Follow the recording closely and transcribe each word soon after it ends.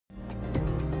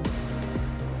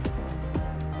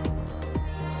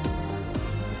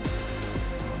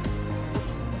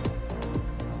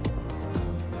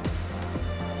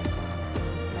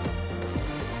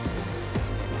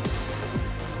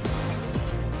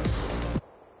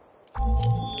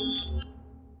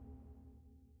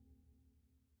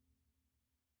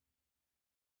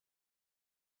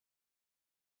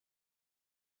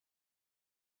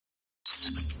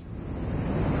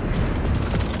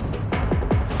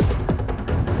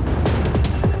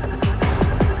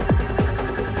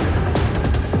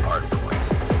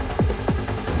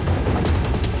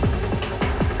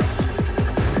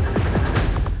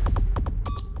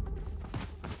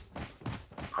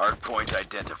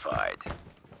identified.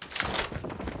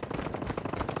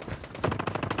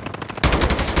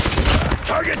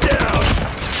 Target down!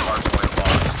 Hardpoint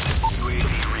lost.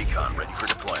 UAV recon ready for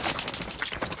deployment.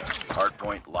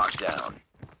 Hardpoint locked down.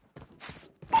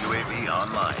 UAV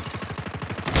online.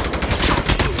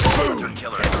 Hunter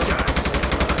killer headshots.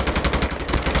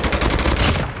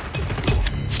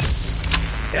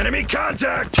 Enemy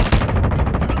contact!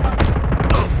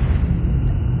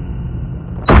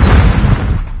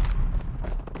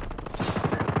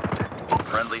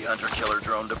 Friendly hunter killer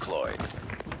drone deployed.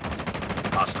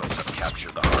 Hostiles have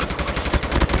captured the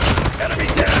hardpoint. Enemy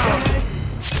down!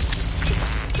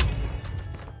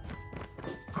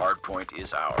 Hardpoint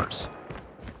is ours.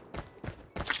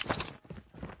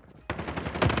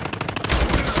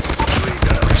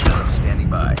 UAV recon standing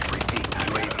by. Repeat,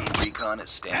 UAV recon is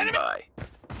standing by.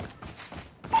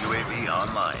 UAV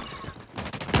online.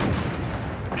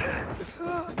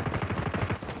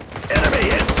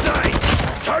 Enemy in sight!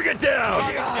 Target down!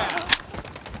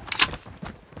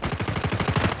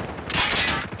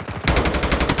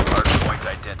 Hardpoint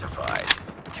identified.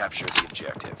 Capture the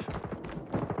objective.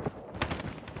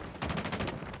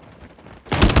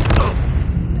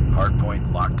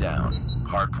 Hardpoint locked down.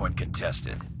 Hardpoint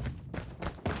contested.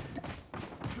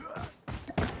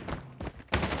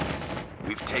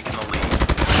 We've taken the lead.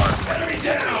 Hardpoint Enemy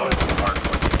contested. down!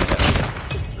 Hardpoint contested.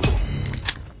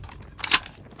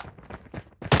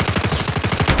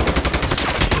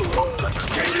 Hunter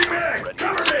Changing mag! ready.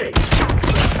 Cover me!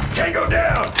 Tango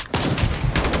down!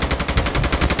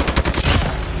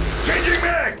 Changing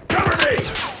mag! Cover me!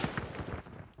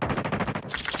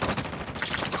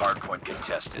 Hardpoint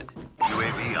contested.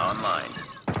 UAV online.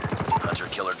 Hunter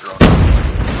killer drone.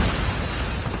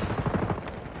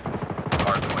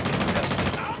 Hardpoint contested.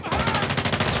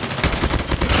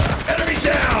 Enemy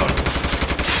down!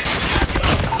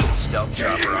 Stealth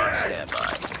Changing chopper on mag.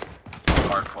 standby.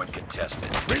 Hardpoint contested.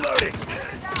 Reloading!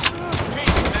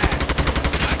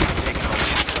 Taking the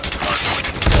lead. Hardpoint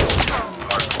contested.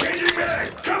 Hardpoint Changing mag!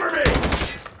 contested. Cover me!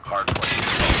 Hardpoint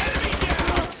contested.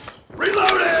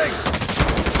 Reloading!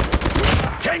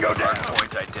 Tango down!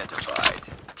 Hardpoint identified.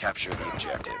 Capture the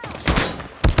objective.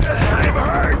 I'm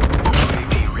hurt!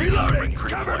 UAV recon Reloading! ready for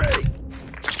Cover deployment. me!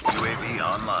 UAV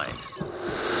online.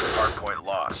 Hardpoint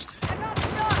lost.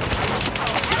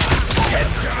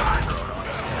 Headshots! Drone on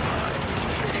standby.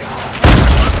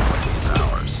 Hardpoint is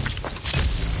ours.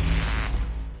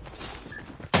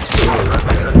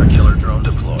 Friendly hunter killer drone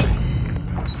deployed.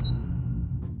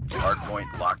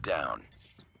 Hardpoint locked down.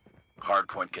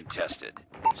 Hardpoint contested.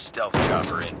 Stealth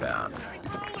chopper inbound.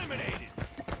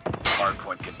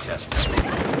 Hardpoint contested.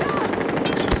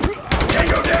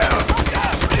 Tango down!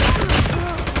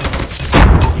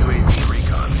 UAV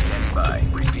recon standing by.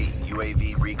 Repeat,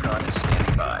 UAV recon is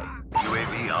standing by.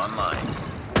 UAV online.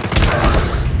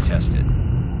 Hardpoint contested.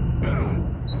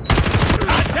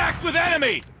 Contact with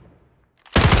enemy!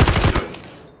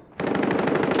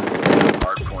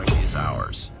 Hardpoint is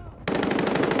ours.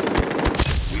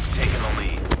 We've taken the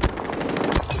lead.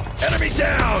 Enemy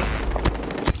down!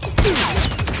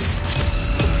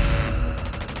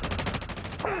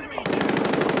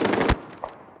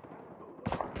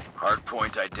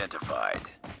 Hardpoint identified.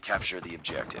 Capture the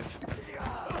objective.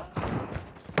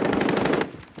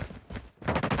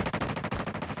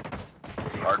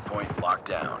 Hardpoint locked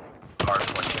down.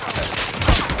 Hardpoint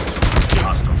contested.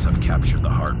 Hostiles have captured the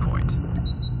hardpoint.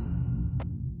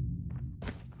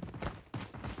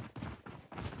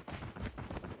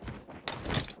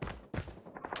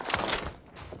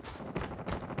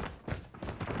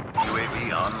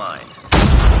 UAV online.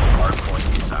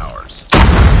 Hardpoint is ours.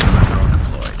 Killer drone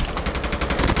deployed.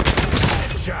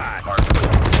 Shot!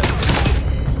 Hardpoint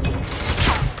contested.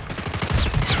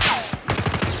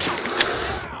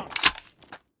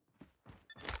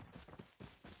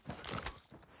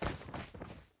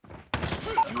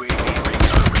 UAV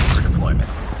recon ready for deployment.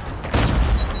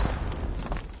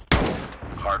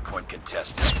 Hardpoint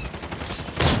contested.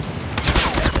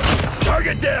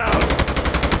 Target down!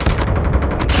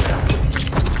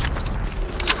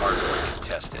 Hardpoint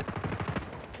contested.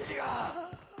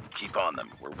 Keep on them.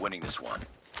 We're winning this one.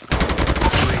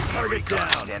 UAV Target recon down.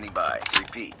 standing by.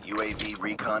 Repeat, UAV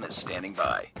recon is standing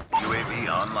by. UAV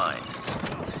online.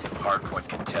 Hardpoint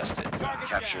contested.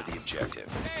 Capture the objective.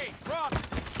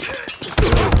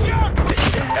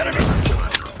 Enemy!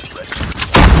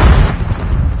 Ready.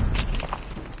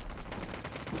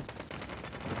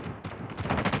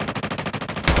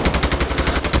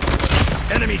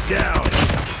 Enemy down!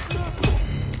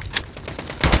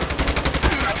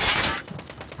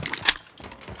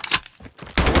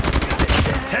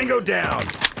 Tango down!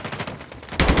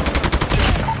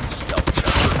 Stealth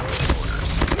chopper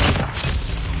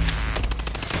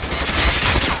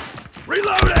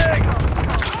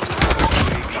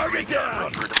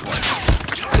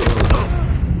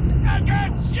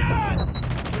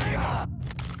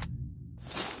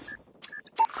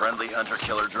Friendly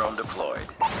hunter-killer drone deployed.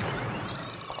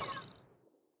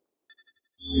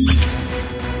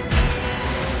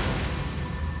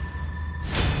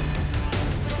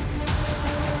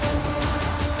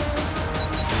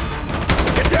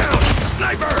 Get down!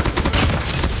 Sniper!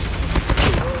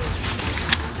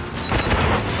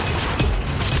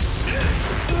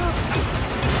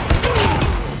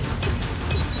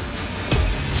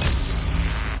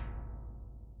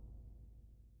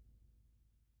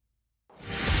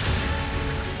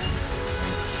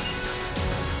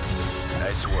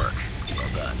 Nice work. Well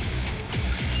done.